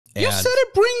You said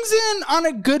it brings in on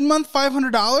a good month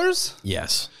 $500?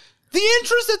 Yes. The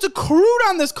interest that's accrued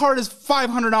on this card is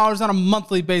 $500 on a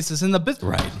monthly basis. In the business,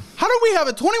 Right. How do we have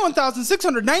a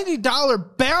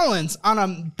 $21,690 balance on a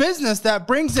business that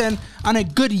brings in on a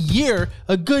good year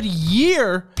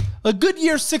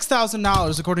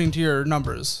 $6,000 according to your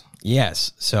numbers?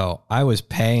 Yes. So I was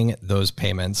paying those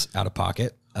payments out of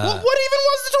pocket. What even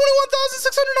was the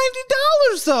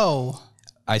 $21,690 though?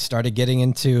 I started getting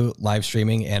into live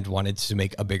streaming and wanted to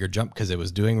make a bigger jump because it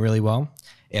was doing really well.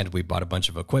 And we bought a bunch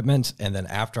of equipment. And then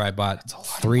after I bought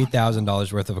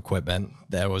 $3,000 worth of equipment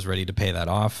that was ready to pay that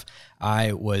off,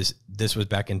 this was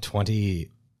back in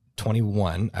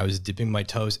 2021. I was dipping my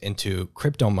toes into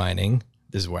crypto mining.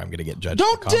 This is where I'm going to get judged.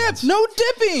 Don't dip. No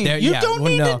dipping. You don't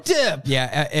need to dip.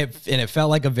 Yeah. And it felt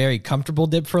like a very comfortable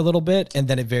dip for a little bit. And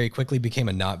then it very quickly became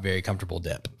a not very comfortable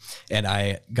dip. And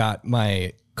I got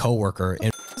my coworker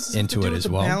into it as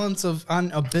well. Balance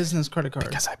on a business credit card.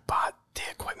 Because I bought the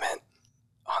equipment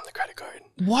on the credit card.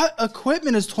 What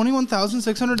equipment is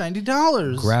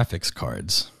 $21,690? Graphics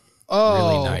cards.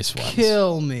 Oh, really nice ones.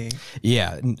 Kill me.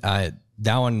 Yeah.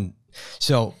 That one.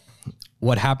 So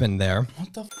what happened there?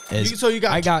 What the is so you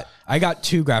got I got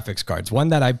two graphics cards. One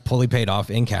that I fully paid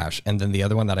off in cash, and then the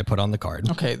other one that I put on the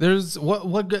card. Okay, there's what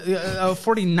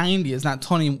 4090 is not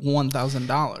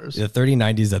 $21,000. The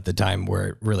 3090s at the time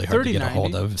were really hard to get a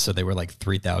hold of, so they were like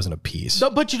 $3,000 a piece. No,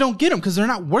 but you don't get them because they're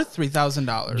not worth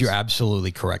 $3,000. You're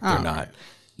absolutely correct. They're not.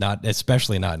 Not,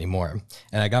 especially not anymore.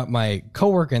 And I got my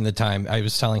coworker in the time, I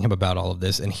was telling him about all of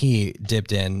this, and he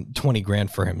dipped in 20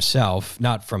 grand for himself,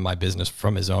 not from my business,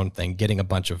 from his own thing, getting a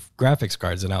bunch of graphics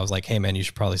cards. And I was like, hey man, you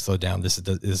should probably slow down. This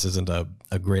isn't a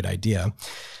great idea.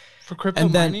 For crypto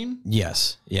mining?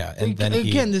 Yes. Yeah. And then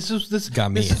this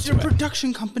got me this is your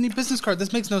production company business card.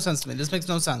 This makes no sense to me. This makes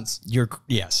no sense.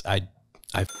 Yes, I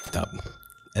fucked up.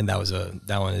 And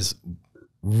that one is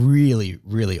really,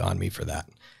 really on me for that.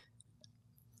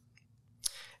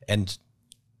 And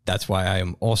that's why I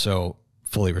am also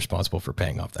fully responsible for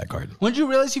paying off that card. When did you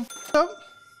realize you fucked up?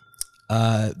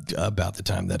 About the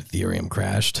time that Ethereum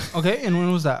crashed. Okay, and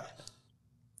when was that?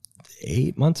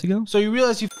 8 months ago. So you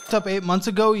realized you fucked up 8 months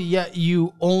ago, yet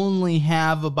you only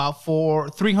have about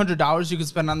 $300 you can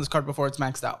spend on this card before it's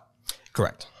maxed out.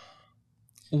 Correct.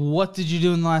 What did you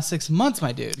do in the last 6 months,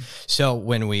 my dude? So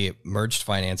when we merged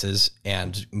finances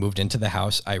and moved into the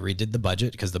house, I redid the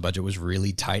budget because the budget was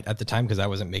really tight at the time because I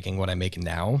wasn't making what I make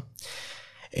now.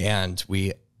 And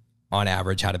we, on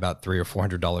average, had about $300 or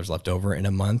 $400 left over in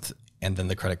a month. And then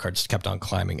the credit cards kept on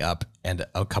climbing up. And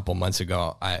a couple months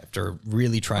ago, after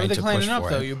really trying to push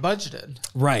for it. You budgeted.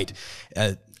 Right.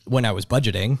 When I was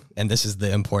budgeting, and this is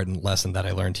the important lesson that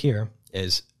I learned here,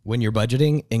 is when you're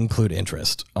budgeting, include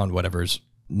interest on whatever's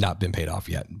not been paid off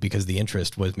yet, because the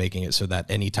interest was making it so that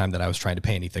any time that I was trying to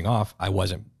pay anything off, I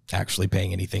wasn't actually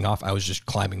paying anything off. I was just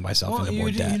climbing myself into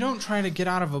more debt. You don't try to get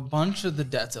out of a bunch of the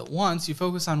debts at once. You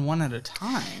focus on one at a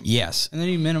time. Yes. And then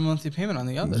you minimum monthly payment on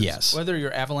the others. Yes. Whether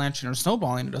you're avalanching or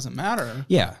snowballing, it doesn't matter.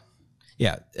 Yeah.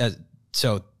 Yeah.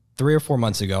 So 3 or 4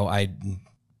 months ago, I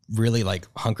really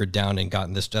hunkered down and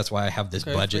gotten this. That's why I have this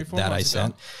budget that I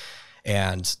sent.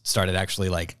 And started actually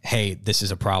hey, this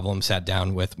is a problem. Sat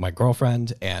down with my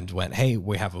girlfriend and went, hey,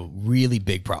 we have a really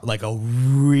big problem, a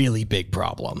really big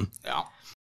problem. Yeah.